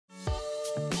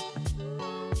Hey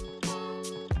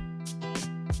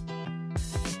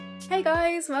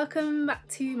guys, welcome back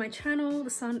to my channel. The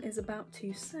sun is about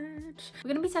to set. We're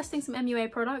going to be testing some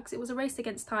MUA products. It was a race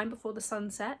against time before the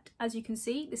sun set. As you can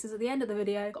see, this is at the end of the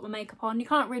video. Got my makeup on. You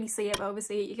can't really see it, but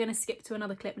obviously you're going to skip to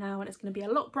another clip now and it's going to be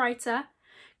a lot brighter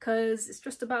because it's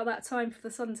just about that time for the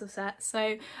sun to set.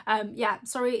 So yeah,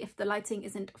 sorry if the lighting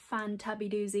isn't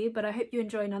fan-tabby-doozy, but I hope you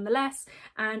enjoy nonetheless.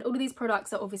 And all of these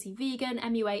products are obviously vegan.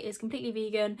 MUA is completely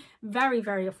vegan, very,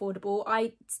 very affordable.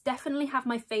 I definitely have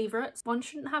my favourites. One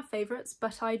shouldn't have favourites,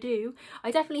 but I do.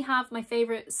 I definitely have my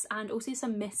favourites and also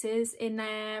some misses in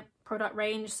their product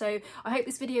range, so I hope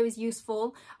this video is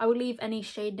useful. I will leave any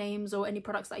shade names or any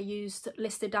products that I used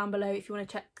listed down below if you want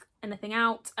to check anything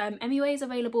out. MUA is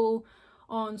available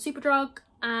on Superdrug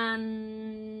and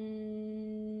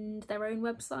their own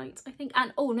website, I think,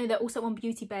 and oh no, they're also on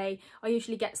Beauty Bay. I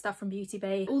usually get stuff from Beauty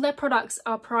Bay. All their products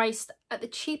are priced at the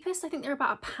cheapest, I think they're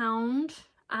about £1,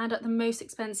 and at the most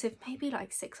expensive maybe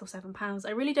like £6 or £7.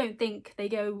 I really don't think they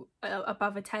go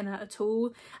above a tenner at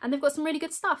all, and they've got some really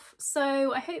good stuff.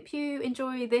 So I hope you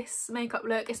enjoy this makeup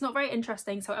look. It's not very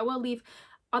interesting, so I will leave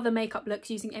other makeup looks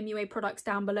using MUA products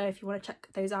down below if you want to check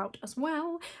those out as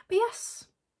well. But yes,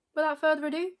 without further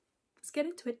ado, let's get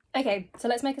into it. Okay, so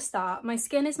let's make a start. My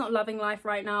skin is not loving life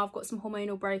right now. I've got some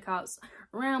hormonal breakouts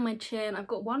around my chin. I've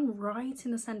got one right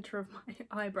in the centre of my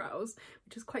eyebrows,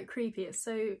 which is quite creepy. It's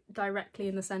so directly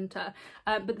in the centre.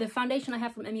 But the foundation I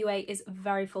have from MUA is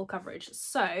very full coverage.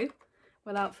 So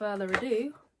without further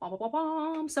ado,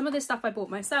 some of this stuff I bought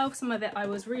myself. Some of it I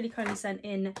was really kindly sent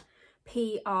in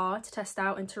PR to test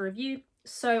out and to review.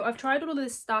 So I've tried all of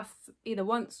this stuff either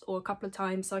once or a couple of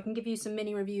times, so I can give you some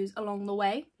mini reviews along the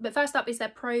way. But first up is their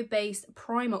Pro-based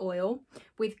primer oil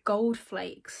with gold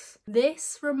flakes.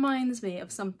 This reminds me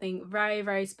of something very,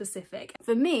 very specific.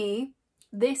 For me,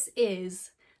 this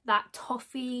is that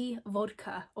toffee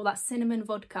vodka or that cinnamon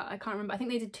vodka. I can't remember. I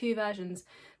think they did two versions.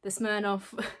 The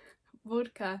Smirnoff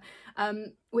vodka,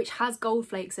 which has gold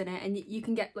flakes in it, and you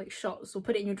can get like shots or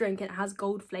put it in your drink and it has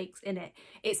gold flakes in it.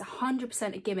 It's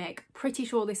 100% a gimmick. Pretty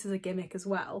sure this is a gimmick as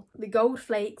well. The gold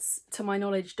flakes, to my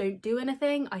knowledge, don't do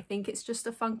anything. I think it's just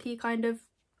a funky kind of...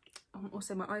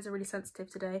 Also, my eyes are really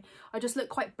sensitive today. I just look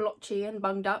quite blotchy and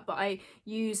bunged up, but I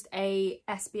used a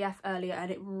SPF earlier and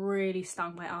it really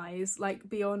stung my eyes, like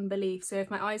beyond belief. So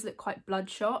if my eyes look quite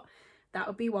bloodshot, that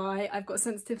would be why. I've got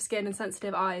sensitive skin and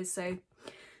sensitive eyes, so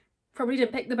probably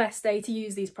didn't pick the best day to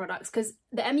use these products, because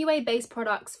the MUA based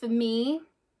products, for me,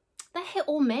 they're hit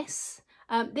or miss.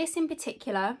 This in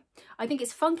particular, I think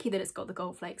it's funky that it's got the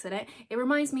gold flakes in it. It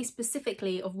reminds me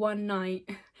specifically of one night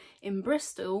in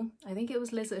Bristol, I think it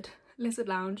was Lizard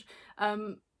Lounge,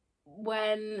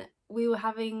 when we were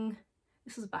having,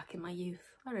 this was back in my youth,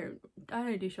 I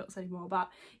don't do shots anymore, but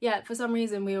yeah, for some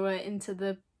reason we were into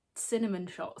the cinnamon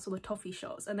shots or the toffee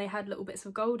shots, and they had little bits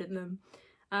of gold in them.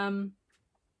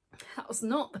 That was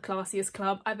not the classiest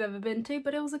club I've ever been to,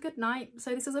 but it was a good night,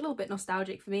 so this is a little bit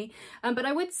nostalgic for me. But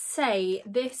I would say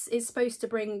this is supposed to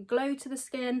bring glow to the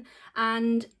skin,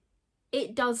 and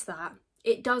it does that.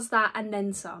 It does that and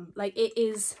then some. Like,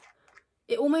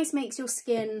 it almost makes your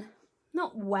skin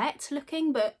not wet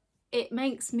looking, but it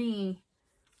makes me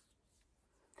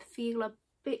feel a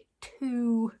bit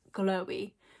too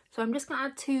glowy. So I'm just gonna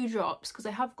add 2 drops because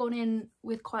I have gone in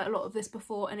with quite a lot of this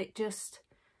before, and it just,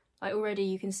 like, already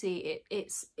you can see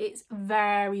it's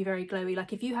very, very glowy.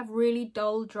 Like, if you have really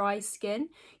dull, dry skin,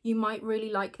 you might really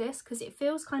like this because it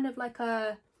feels kind of like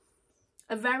a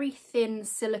very thin,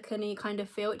 silicone-y kind of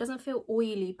feel. It doesn't feel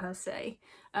oily per se.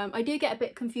 I do get a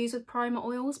bit confused with primer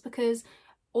oils because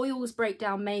oils break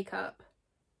down makeup.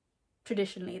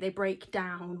 Traditionally, they break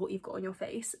down what you've got on your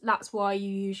face. That's why you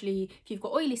usually, if you've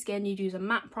got oily skin, you'd use a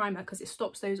matte primer because it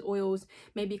stops those oils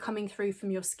maybe coming through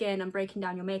from your skin and breaking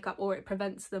down your makeup, or it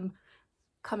prevents them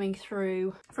coming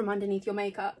through from underneath your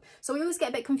makeup. So we always get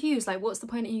a bit confused, like, what's the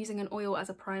point of using an oil as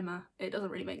a primer? It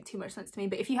doesn't really make too much sense to me.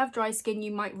 But if you have dry skin,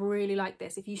 you might really like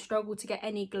this. If you struggle to get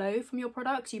any glow from your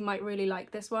products, you might really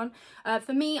like this one.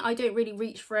 For me, I don't really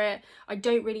reach for it. I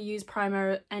don't really use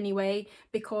primer anyway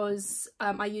because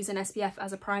I use an SPF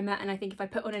as a primer, and I think if I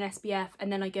put on an SPF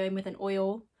and then I go in with an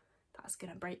oil, that's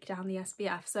gonna break down the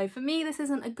SPF. So for me, this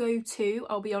isn't a go-to,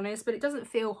 I'll be honest, but it doesn't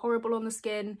feel horrible on the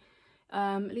skin.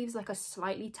 It leaves like a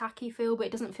slightly tacky feel, but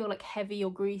it doesn't feel like heavy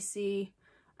or greasy.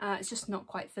 It's just not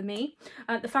quite for me.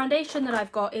 The foundation that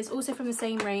I've got is also from the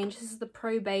same range. This is the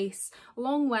Pro Base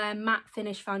Long Wear Matte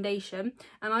Finish Foundation,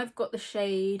 and I've got the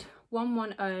shade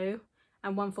 110,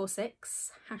 and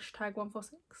 146, hashtag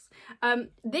 146.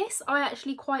 This I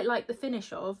actually quite like the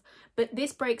finish of, but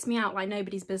this breaks me out like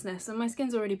nobody's business, and my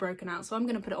skin's already broken out, so I'm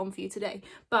going to put it on for you today.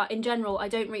 But in general, I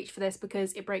don't reach for this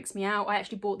because it breaks me out. I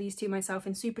actually bought these two myself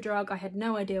in Superdrug. I had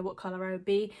no idea what colour I would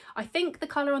be. I think the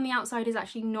colour on the outside is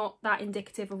actually not that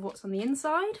indicative of what's on the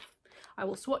inside. I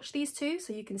will swatch these two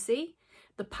so you can see.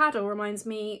 The paddle reminds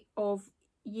me of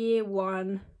year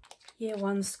one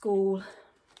school.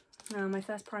 My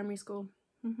first primary school.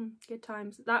 Good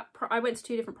times. I went to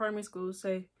two different primary schools,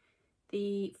 so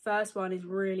the first one is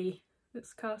really,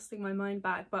 it's casting my mind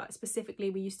back, but specifically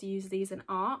we used to use these in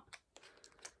art,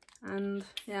 and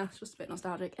yeah, it's just a bit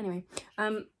nostalgic. Anyway,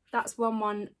 that's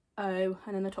 110,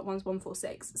 and then the top one's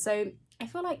 146. So I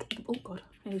feel like, oh god,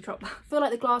 I nearly dropped that. I feel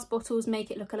like the glass bottles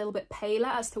make it look a little bit paler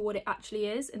as to what it actually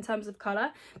is in terms of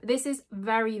colour. But this is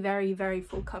very, very, very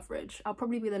full coverage. I'll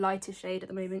probably be the lightest shade at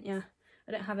the moment, yeah.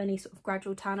 I don't have any sort of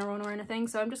gradual tanner on or anything,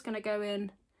 so I'm just going to go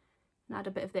in and add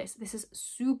a bit of this. This is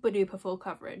super duper full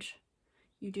coverage.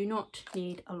 You do not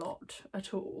need a lot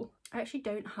at all. I actually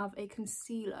don't have a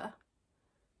concealer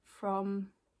from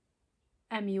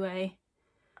MUA.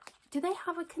 Do they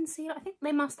have a concealer? I think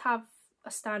they must have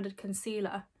a standard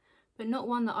concealer, but not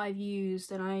one that I've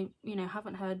used, and I, you know,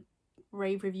 haven't heard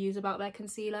rave reviews about their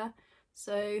concealer.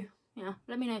 So yeah,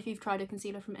 let me know if you've tried a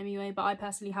concealer from MUA, but I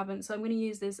personally haven't, so I'm going to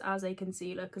use this as a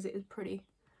concealer because it is pretty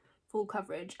full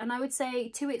coverage. And I would say,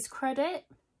 to its credit,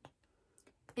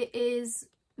 it is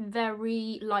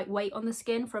very lightweight on the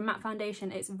skin. For a matte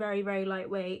foundation, it's very, very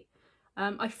lightweight.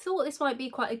 I thought this might be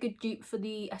quite a good dupe for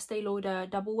the Estee Lauder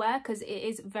Double Wear because it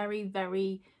is very,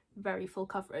 very, very full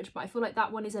coverage, but I feel like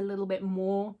that one is a little bit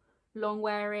more long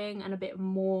wearing and a bit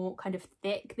more kind of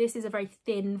thick. This is a very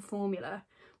thin formula,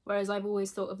 whereas I've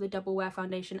always thought of the Double Wear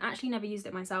foundation. Actually never used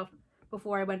it myself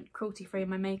before I went cruelty free in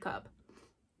my makeup,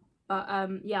 but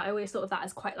yeah, I always thought of that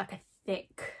as quite like a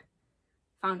thick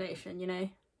foundation, you know,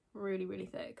 really, really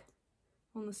thick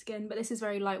on the skin. But this is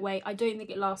very lightweight. I don't think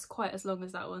it lasts quite as long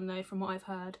as that one though, from what I've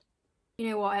heard. You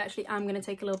know what, I actually am going to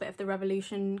take a little bit of the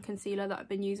Revolution concealer that I've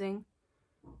been using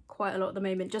quite a lot at the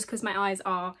moment, just because my eyes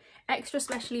are extra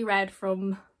specially red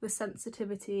from the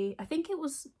sensitivity. I think it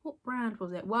was, what brand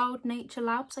was it? Wild Nature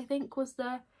Labs, I think, was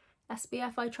the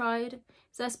SPF I tried.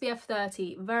 It's SPF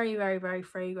 30, very, very, very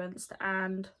fragranced,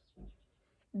 and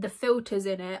the filters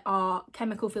in it are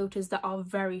chemical filters that are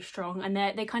very strong, and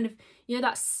they kind of, you know,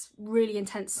 that really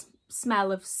intense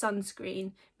smell of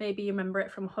sunscreen. Maybe you remember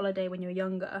it from a holiday when you were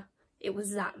younger. It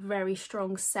was that very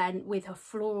strong scent with a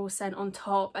floral scent on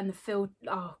top, and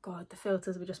oh god, the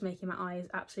filters were just making my eyes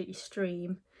absolutely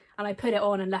stream. And I put it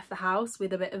on and left the house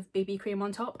with a bit of BB cream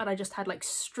on top, and I just had like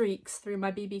streaks through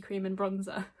my BB cream and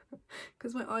bronzer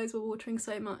because my eyes were watering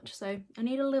so much. So I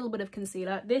need a little bit of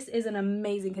concealer. This is an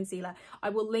amazing concealer. I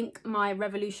will link my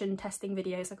Revolution testing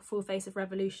videos, like a full face of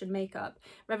Revolution makeup,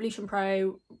 Revolution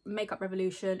Pro, Makeup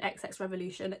Revolution, XX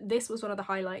Revolution. This was one of the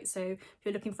highlights, so if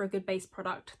you're looking for a good base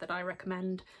product that I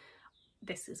recommend,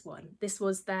 this is one. This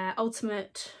was their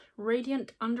Ultimate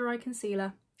Radiant Under Eye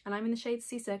Concealer, and I'm in the shade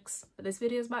C6, but this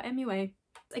video is about MUA.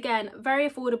 Again, very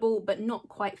affordable, but not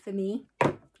quite for me,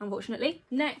 unfortunately.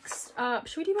 Next up,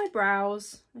 should we do my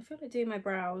brows? I feel like doing my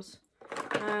brows.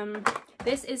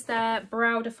 This is their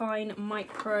Brow Define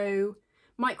Micro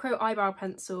Eyebrow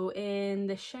Pencil in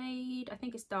the shade, I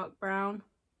think it's dark brown.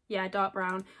 Yeah, dark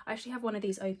brown. I actually have one of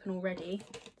these open already,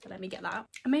 so let me get that.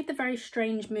 I made the very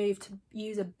strange move to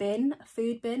use a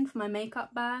food bin for my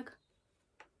makeup bag.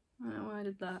 I don't know why I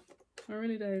did that. I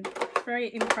really don't. It's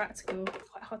very impractical. It's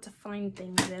quite hard to find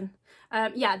things in.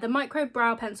 Yeah, the micro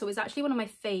brow pencil is actually one of my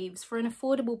faves. For an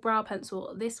affordable brow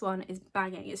pencil, this one is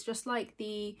banging. It's just like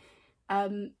the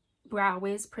Brow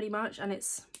Wiz pretty much, and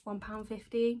it's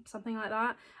 £1.50, something like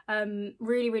that.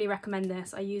 Really, really recommend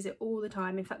this. I use it all the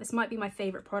time. In fact, this might be my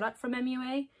favourite product from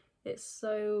MUA. It's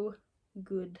so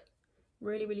good.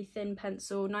 Really, really thin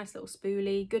pencil, nice little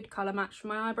spoolie, good colour match for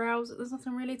my eyebrows. There's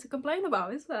nothing really to complain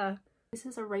about, is there? This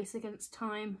is a race against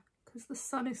time because the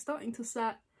sun is starting to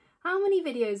set. How many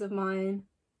videos of mine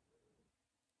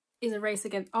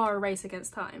are a race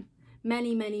against time?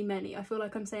 Many, many, many. I feel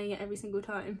like I'm saying it every single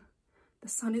time. The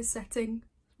sun is setting.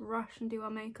 Rush and do our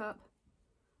makeup.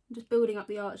 I'm just building up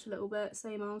the arch a little bit.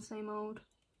 Same old, same old.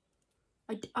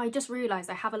 I just realised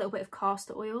I have a little bit of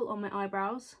castor oil on my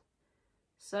eyebrows,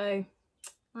 so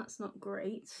that's not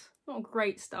great. Not a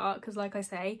great start because, like I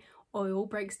say, oil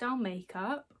breaks down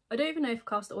makeup. I don't even know if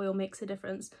castor oil makes a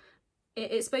difference.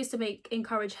 It's supposed to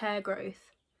encourage hair growth.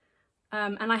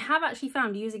 And I have actually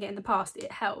found using it in the past,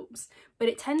 it helps. But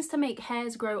it tends to make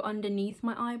hairs grow underneath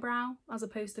my eyebrow as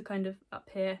opposed to kind of up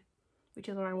here, which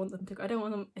is where I want them to go. I don't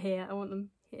want them here, I want them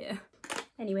here.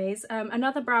 Anyways,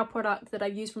 another brow product that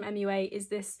I've used from MUA is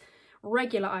this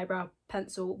regular eyebrow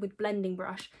pencil with blending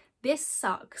brush. This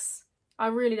sucks. I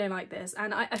really don't like this.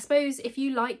 And I suppose if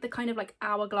you like the kind of like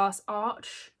hourglass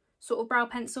arch sort of brow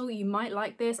pencil, you might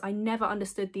like this. I never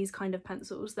understood these kind of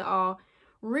pencils that are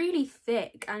really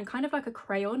thick and kind of like a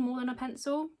crayon more than a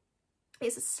pencil.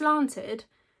 It's slanted,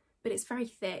 but it's very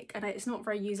thick and it's not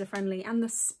very user friendly. And the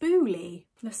spoolie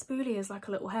is like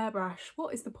a little hairbrush.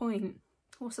 What is the point?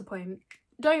 What's the point?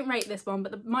 Don't rate this one,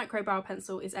 but the micro brow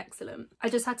pencil is excellent. I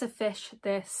just had to fish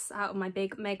this out of my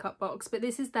big makeup box, but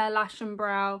this is their Lash and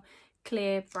Brow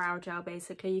clear brow gel.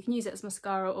 Basically, you can use it as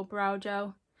mascara or brow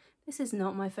gel. This is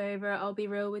not my favourite, I'll be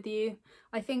real with you.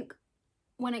 I think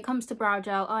when it comes to brow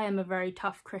gel, I am a very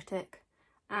tough critic,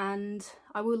 and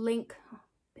I will link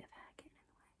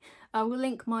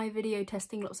my video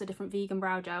testing lots of different vegan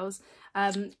brow gels,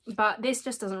 but this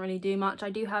just doesn't really do much. I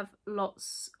do have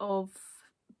lots of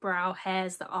brow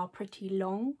hairs that are pretty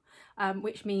long,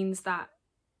 which means that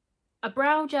a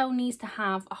brow gel needs to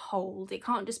have a hold. It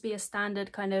can't just be a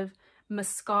standard kind of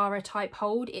mascara type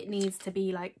hold. It needs to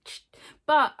be like,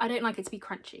 but I don't like it to be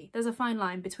crunchy. There's a fine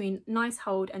line between nice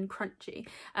hold and crunchy.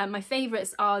 My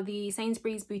favourites are the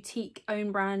Sainsbury's Boutique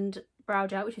own brand brow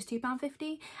gel, which is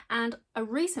 £2.50, and a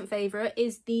recent favourite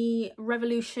is the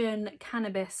Revolution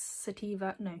Cannabis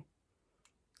Sativa.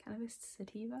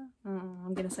 Oh,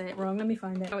 I'm gonna say it wrong, let me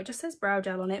find it. Oh, it just says brow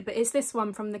gel on it, but it's this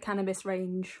one from the cannabis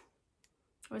range,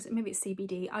 or is it, maybe it's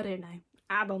CBD, I don't know.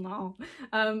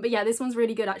 But yeah, this one's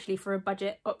really good actually for a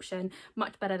budget option,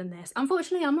 much better than this.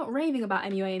 Unfortunately, I'm not raving about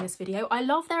MUA in this video. I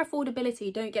love their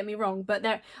affordability, don't get me wrong, but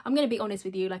I'm going to be honest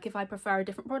with you, like if I prefer a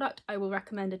different product, I will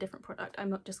recommend a different product. I'm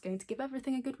not just going to give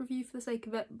everything a good review for the sake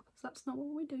of it, because that's not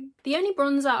what we do. The only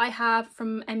bronzer I have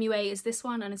from MUA is this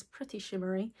one, and it's pretty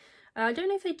shimmery. I don't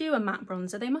know if they do a matte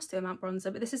bronzer, they must do a matte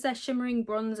bronzer, but this is their Shimmering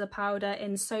bronzer powder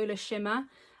in Solar Shimmer.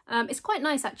 It's quite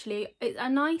nice actually. It's a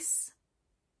nice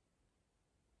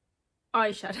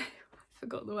eyeshadow. I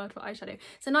forgot the word for eyeshadow.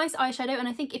 It's a nice eyeshadow, and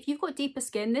I think if you've got deeper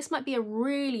skin, this might be a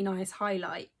really nice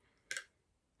highlight.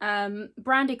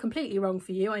 Branded completely wrong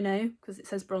for you, I know, because it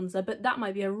says bronzer, but that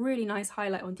might be a really nice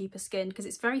highlight on deeper skin because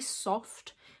it's very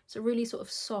soft. It's a really sort of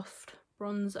soft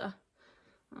bronzer.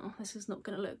 Oh, this is not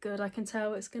going to look good. I can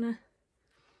tell this is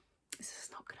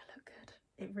not going to look good.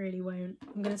 It really won't.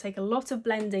 I'm going to take a lot of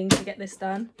blending to get this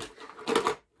done.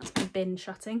 That's my bin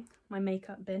shutting, my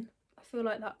makeup bin. I feel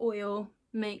like that oil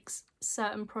makes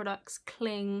certain products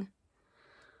cling.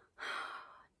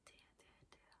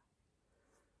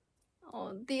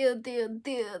 Oh dear, dear,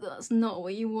 dear, that's not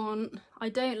what you want. I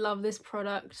don't love this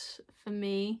product for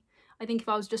me. I think if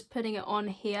I was just putting it on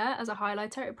here as a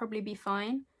highlighter, it'd probably be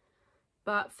fine.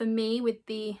 But for me, with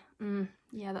the,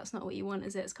 yeah, that's not what you want,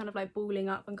 is it? It's kind of like balling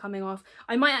up and coming off.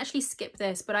 I might actually skip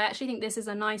this, but I actually think this is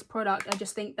a nice product. I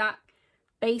just think that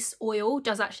base oil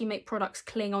does actually make products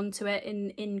cling onto it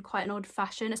in quite an odd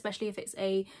fashion, especially if it's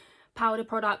a powder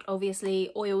product. Obviously,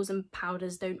 oils and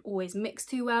powders don't always mix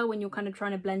too well when you're kind of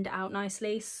trying to blend it out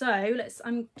nicely. So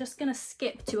I'm just going to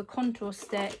skip to a contour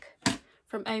stick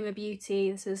from Oma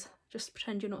Beauty. This is, just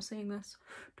pretend you're not seeing this.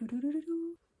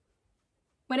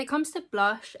 When it comes to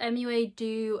blush, MUA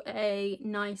do a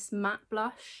nice matte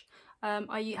blush.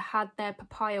 I had their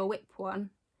Papaya Whip one,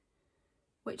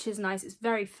 which is nice. It's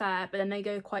very fair, but then they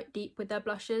go quite deep with their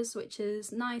blushes, which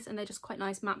is nice, and they're just quite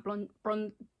nice matte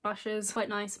bronze blushes, quite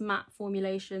nice matte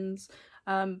formulations.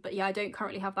 But yeah, I don't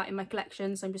currently have that in my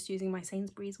collection, so I'm just using my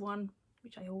Sainsbury's one,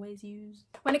 which I always use.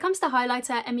 When it comes to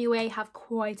highlighter, MUA have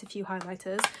quite a few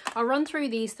highlighters. I'll run through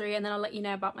these three and then I'll let you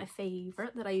know about my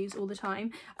favourite that I use all the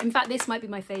time. In fact, this might be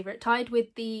my favourite. Tied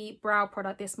with the brow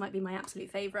product, this might be my absolute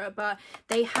favourite, but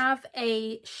they have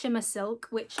a Shimmer Silk,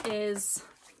 which is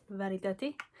very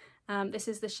dirty. This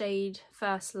is the shade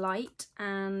First Light,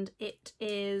 and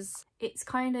it's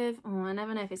kind of, oh, I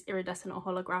never know if it's iridescent or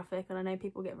holographic, and I know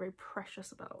people get very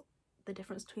precious about the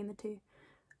difference between the two.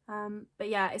 But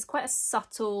yeah, it's quite a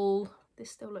subtle, this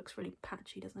still looks really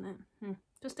patchy, doesn't it?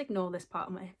 Just ignore this part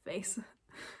of my face.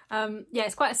 Yeah,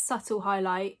 it's quite a subtle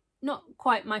highlight, not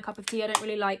quite my cup of tea. I don't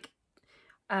really like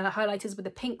highlighters with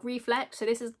a pink reflect, so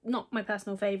this is not my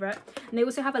personal favourite. And they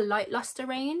also have a light Lustre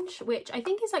range, which I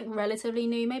think is like relatively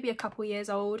new, maybe a couple years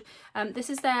old. This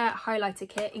is their highlighter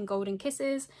kit in Golden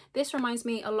Kisses. This reminds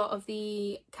me a lot of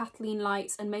the Kathleen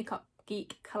Lights and Makeup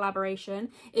Geek collaboration.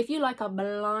 If you like a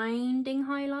blinding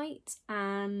highlight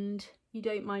and you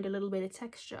don't mind a little bit of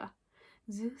texture,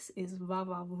 this is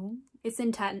Vavavoom. It's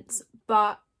intense,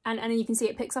 but and then you can see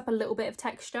it picks up a little bit of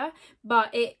texture,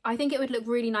 but I think it would look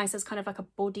really nice as kind of like a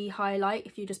body highlight.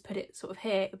 If you just put it sort of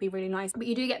here, it would be really nice, but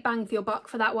you do get bang for your buck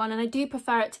for that one. And I do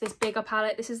prefer it to this bigger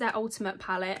palette. This is their Ultimate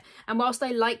palette, and whilst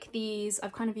I like these,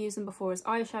 I've kind of used them before as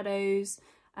eyeshadows,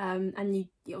 and you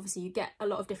obviously you get a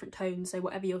lot of different tones, so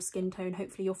whatever your skin tone,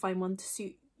 hopefully you'll find one to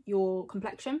suit your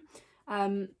complexion.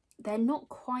 They're not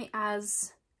quite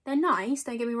as, they're nice,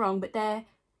 don't get me wrong, but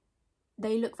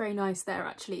they look very nice there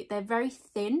actually. They're very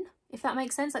thin, if that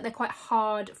makes sense. Like, they're quite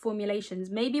hard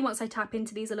formulations. Maybe once I tap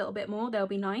into these a little bit more, they'll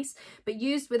be nice, but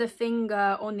used with a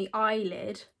finger on the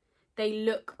eyelid, they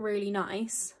look really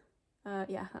nice.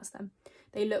 Yeah, that's them.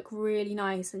 They look really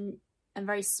nice and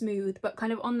very smooth, but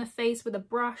kind of on the face with a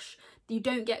brush, you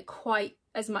don't get quite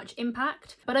as much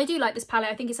impact. But I do like this palette.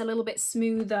 I think it's a little bit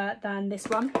smoother than this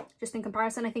one, just in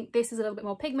comparison. I think this is a little bit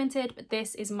more pigmented, but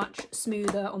this is much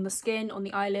smoother on the skin, on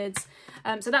the eyelids.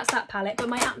 So that's that palette. But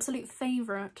my absolute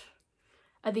favorite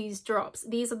are these drops.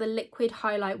 These are the Liquid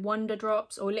Highlight Wonder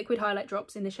drops, or Liquid Highlight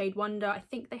drops in the shade Wonder. I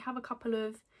think they have a couple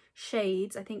of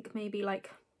shades, I think maybe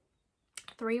like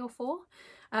 3 or 4.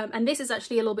 And this is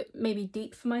actually a little bit maybe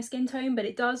deep for my skin tone, but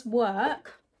it does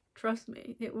work. Trust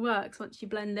me, it works once you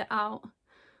blend it out.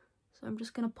 So I'm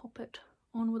just going to pop it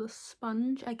on with a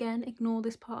sponge. Again, ignore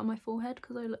this part of my forehead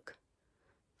because I look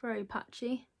very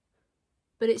patchy.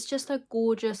 But it's just a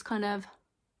gorgeous kind of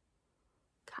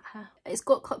cat hair. It's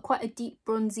got quite a deep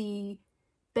bronzy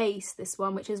base, this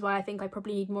one, which is why I think I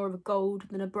probably need more of a gold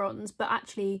than a bronze. But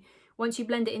actually, once you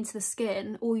blend it into the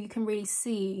skin, all you can really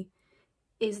see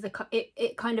is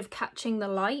it kind of catching the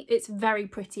light. It's very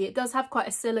pretty. It does have quite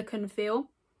a silicone feel,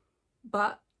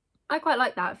 but I quite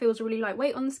like that. It feels really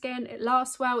lightweight on the skin. It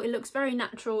lasts well. It looks very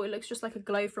natural. It looks just like a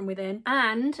glow from within.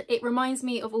 And it reminds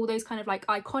me of all those kind of like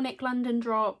iconic London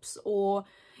drops, or,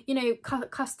 you know,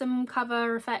 custom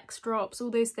cover effects drops, all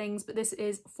those things. But this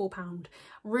is £4.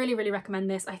 Really, really recommend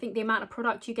this. I think the amount of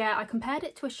product you get, I compared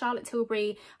it to a Charlotte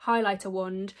Tilbury highlighter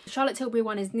wand. The Charlotte Tilbury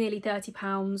one is nearly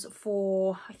 £30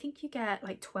 for, I think you get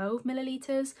like 12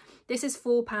 millilitres. This is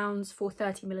 £4 for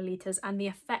 30 millilitres, and the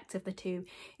effect of the two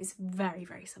is very,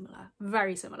 very similar.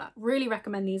 Very similar. Really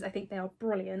recommend these. I think they are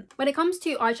brilliant. When it comes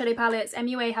to eyeshadow palettes,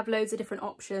 MUA have loads of different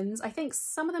options. I think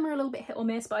some of them are a little bit hit or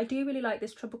miss, but I do really like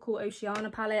this Tropical Oceana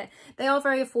palette. They are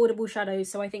very affordable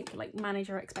shadows, so I think, like, manage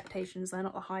your expectations. They're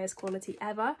not the highest quality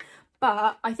ever,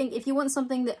 but I think if you want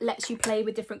something that lets you play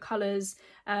with different colours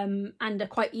and are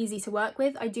quite easy to work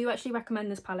with, I do actually recommend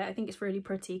this palette. I think it's really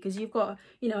pretty because you've got,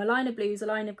 you know, a line of blues, a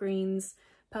line of greens,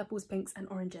 purples, pinks and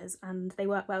oranges, and they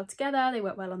work well together. They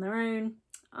work well on their own.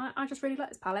 I just really like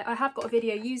this palette. I have got a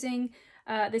video using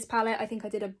this palette. I think I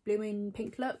did a blooming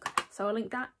pink look, so I'll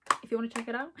link that if you want to check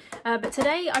it out. But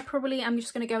today I probably am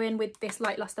just going to go in with this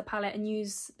light Lustre palette and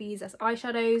use these as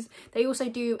eyeshadows. They also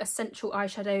do essential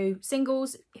eyeshadow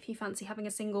singles. If you fancy having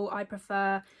a single, I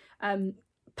prefer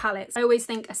palettes. I always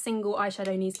think a single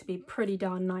eyeshadow needs to be pretty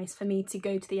darn nice for me to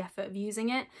go to the effort of using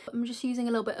it. I'm just using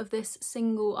a little bit of this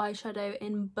single eyeshadow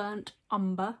in Burnt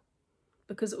Umber,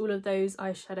 because all of those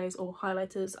eyeshadows or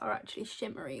highlighters are actually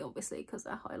shimmery, obviously, because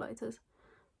they're highlighters.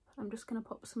 I'm just going to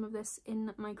pop some of this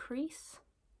in my crease.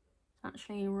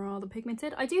 Actually rather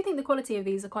pigmented. I do think the quality of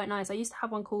these are quite nice. I used to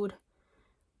have one called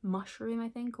Mushroom, I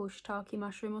think, or Shiitake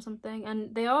Mushroom or something,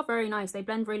 and they are very nice. They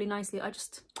blend really nicely. I'm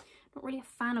not really a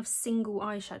fan of single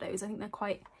eyeshadows. I think they're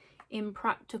quite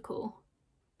impractical.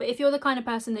 But if you're the kind of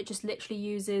person that just literally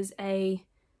uses a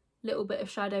little bit of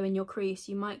shadow in your crease,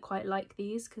 you might quite like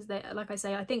these, because they, like I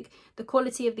say, I think the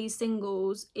quality of these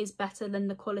singles is better than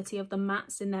the quality of the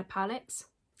mattes in their palettes.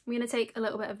 I'm going to take a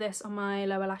little bit of this on my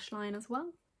lower lash line as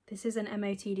well. This is an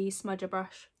MOTD smudger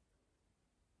brush.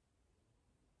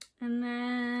 And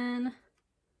then,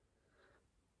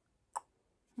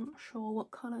 I'm not sure what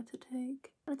colour to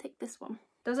take. I'm going to take this one.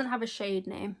 Doesn't have a shade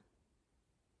name.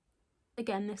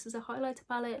 Again, this is a highlighter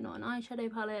palette, not an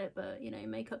eyeshadow palette, but, you know,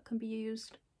 makeup can be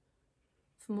used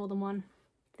for more than one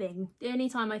thing. The only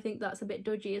time I think that's a bit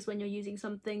dodgy is when you're using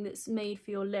something that's made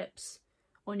for your lips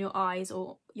on your eyes,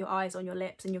 or your eyes on your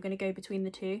lips, and you're going to go between the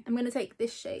two. I'm going to take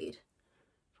this shade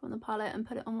from the palette and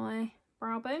put it on my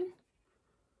brow bone.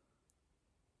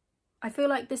 I feel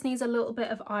like this needs a little bit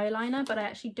of eyeliner, but I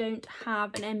actually don't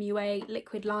have an MUA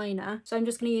liquid liner, so I'm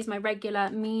just going to use my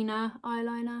regular Mina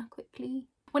eyeliner quickly.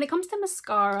 When it comes to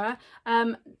mascara,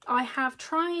 I have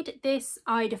tried this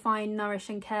Eye Define Nourish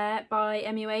and Care by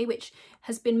MUA, which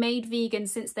has been made vegan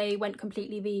since they went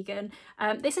completely vegan.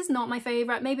 This is not my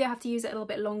favourite. Maybe I have to use it a little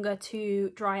bit longer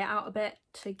to dry it out a bit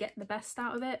to get the best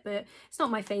out of it, but it's not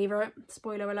my favourite.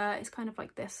 Spoiler alert, it's kind of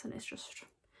like this, and it's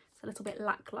a little bit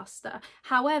lackluster.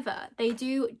 However, they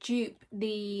do dupe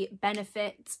the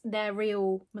Benefit Their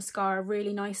Real mascara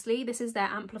really nicely. This is their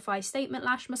Amplify Statement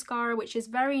Lash Mascara, which is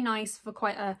very nice for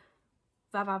quite a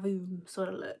va-va-voom sort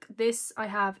of look. This I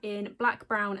have in black,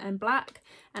 brown and black,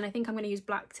 and I think I'm going to use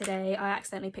black today. I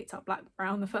accidentally picked up black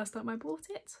brown the first time I bought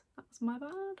it. That's my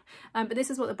bad. But this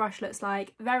is what the brush looks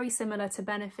like. Very similar to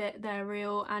Benefit Their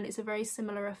Real, and it's a very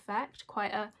similar effect.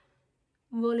 Quite a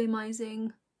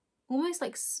volumizing, almost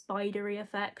like spidery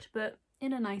effect, but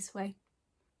in a nice way.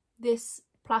 This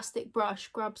plastic brush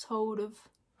grabs hold of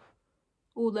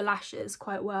all the lashes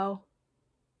quite well.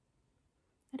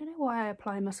 I don't know why I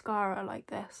apply mascara like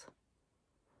this.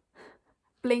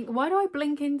 Blink. Why do I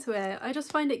blink into it? I just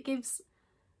find it gives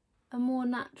a more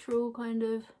natural kind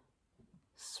of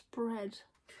spread.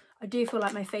 I do feel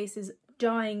like my face is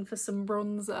dying for some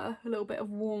bronzer, a little bit of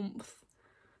warmth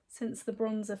since the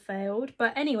bronzer failed.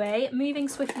 But anyway, moving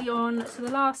swiftly on to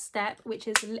the last step, which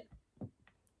is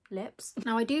lips.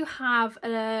 Now I do have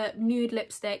a nude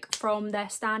lipstick from their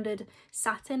standard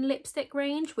satin lipstick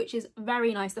range, which is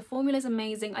very nice. The formula is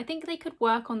amazing. I think they could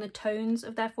work on the tones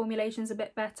of their formulations a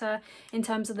bit better in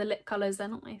terms of the lip colours. They're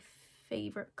not my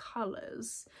favourite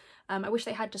colours. I wish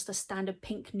they had just a standard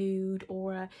pink nude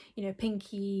or a, you know,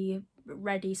 pinky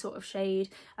reddy sort of shade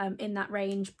in that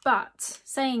range. But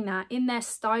saying that, in their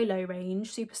Stylo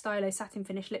range, Super Stylo satin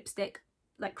finish lipstick,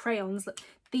 like crayons,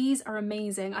 these are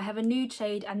amazing. I have a nude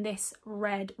shade and this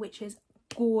red, which is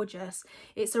gorgeous.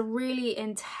 It's a really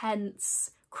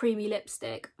intense creamy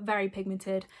lipstick, very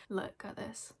pigmented. Look at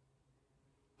this.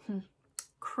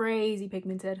 Crazy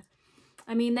pigmented.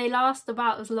 I mean, they last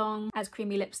about as long as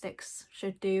creamy lipsticks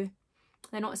should do.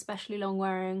 They're not especially long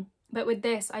wearing, but with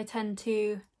this I tend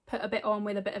to put a bit on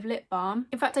with a bit of lip balm.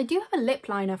 In fact, I do have a lip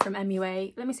liner from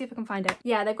MUA. Let me see if I can find it.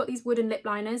 Yeah, they've got these wooden lip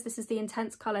liners. This is the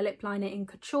Intense Colour lip liner in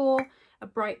Couture, a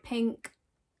bright pink.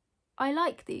 I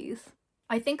like these.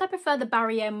 I think I prefer the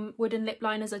Barry M wooden lip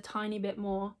liners a tiny bit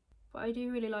more, but I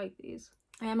do really like these.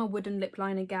 I am a wooden lip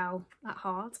liner gal at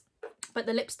heart. But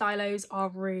the lip stylos are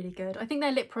really good. I think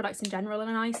their lip products in general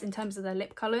are nice in terms of their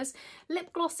lip colours.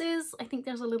 Lip glosses, I think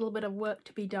there's a little bit of work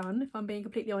to be done, if I'm being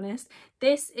completely honest.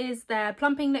 This is their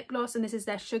plumping lip gloss and this is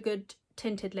their sugared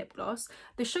tinted lip gloss.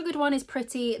 The sugared one is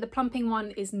pretty, the plumping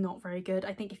one is not very good.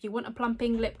 I think if you want a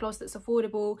plumping lip gloss that's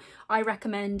affordable, I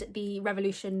recommend the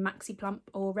Revolution Maxi Plump,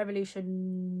 or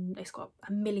Revolution, it's got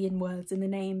a million words in the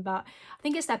name, but I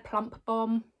think it's their Plump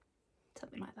Bomb.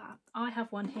 Something like that. I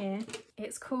have one here.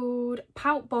 It's called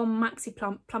Pout Bomb Maxi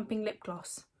Plump Plumping Lip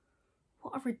Gloss.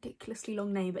 What a ridiculously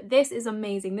long name, but this is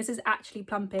amazing. This is actually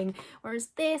plumping, whereas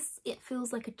this, it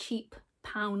feels like a cheap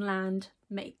Poundland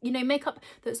makeup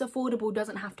that's affordable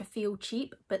doesn't have to feel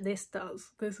cheap, but this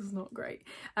does. This is not great.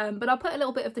 But I'll put a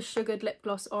little bit of the sugared lip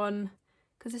gloss on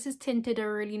because this is tinted a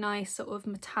really nice sort of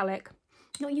metallic.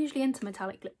 Not usually into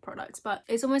metallic lip products, but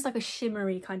it's almost like a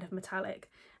shimmery kind of metallic,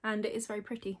 and it is very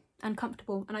pretty and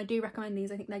comfortable, and I do recommend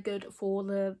these. I think they're good for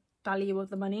the value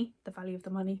of the money.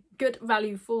 Good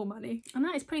value for money. And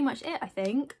that is pretty much it, I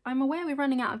think. I'm aware we're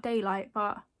running out of daylight,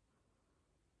 but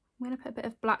I'm going to put a bit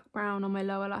of black brown on my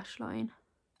lower lash line.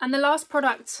 And the last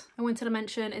product I wanted to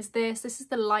mention is this. This is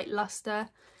the Light Lustre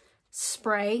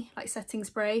spray, like setting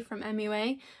spray from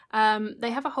MUA.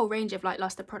 They have a whole range of Light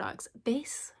Lustre products.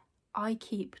 This I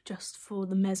keep just for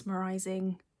the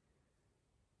mesmerising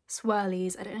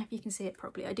swirlies. I don't know if you can see it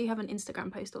properly. I do have an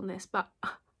Instagram post on this, but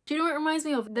do you know what it reminds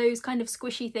me of? Those kind of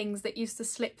squishy things that used to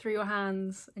slip through your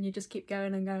hands and you just keep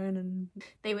going and going, and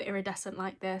they were iridescent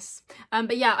like this.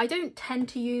 But yeah, I don't tend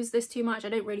to use this too much. I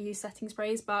don't really use setting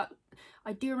sprays, but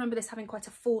I do remember this having quite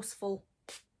a forceful...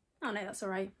 Oh no, that's all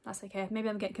right. That's okay. Maybe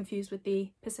I'm getting confused with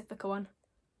the Pacifica one.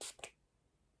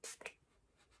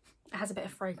 It has a bit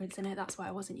of fragrance in it, that's why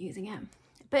I wasn't using it.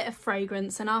 A bit of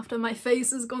fragrance, and after my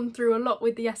face has gone through a lot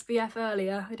with the SPF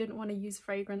earlier, I didn't want to use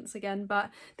fragrance again. But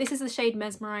this is the shade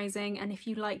Mesmerising, and if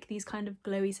you like these kind of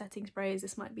glowy setting sprays,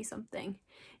 this might be something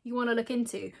you want to look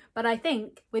into. But I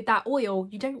think with that oil,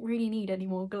 you don't really need any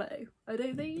more glow. I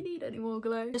don't think you need any more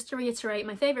glow. Just to reiterate,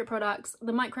 my favourite products,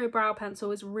 the Micro Brow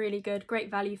Pencil is really good, great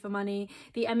value for money.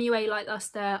 The MUA Light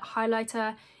Lustre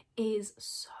Highlighter is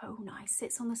so nice,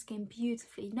 sits on the skin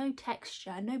beautifully, no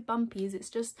texture, no bumpies, it's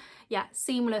just, yeah,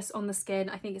 seamless on the skin.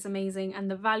 I think it's amazing,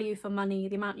 and the value for money,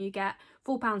 the amount you get,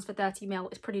 £4 for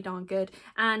 30ml is pretty darn good,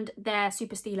 and their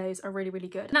super stilos are really, really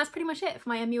good. And that's pretty much it for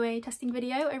my MUA testing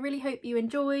video. I really hope you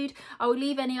enjoyed. I will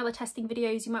leave any other testing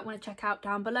videos you might want to check out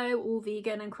down below, all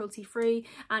vegan and cruelty free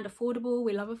and affordable.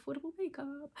 We love affordable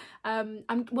makeup.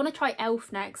 I want to try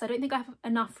e.l.f. next. I don't think I have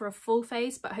enough for a full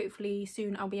face, but hopefully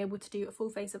soon I'll be able to do a full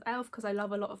face of of e.l.f. because I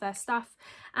love a lot of their stuff.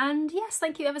 And yes,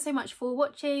 thank you ever so much for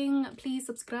watching. Please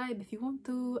subscribe if you want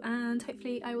to, and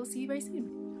hopefully I will see you very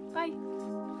soon. Bye.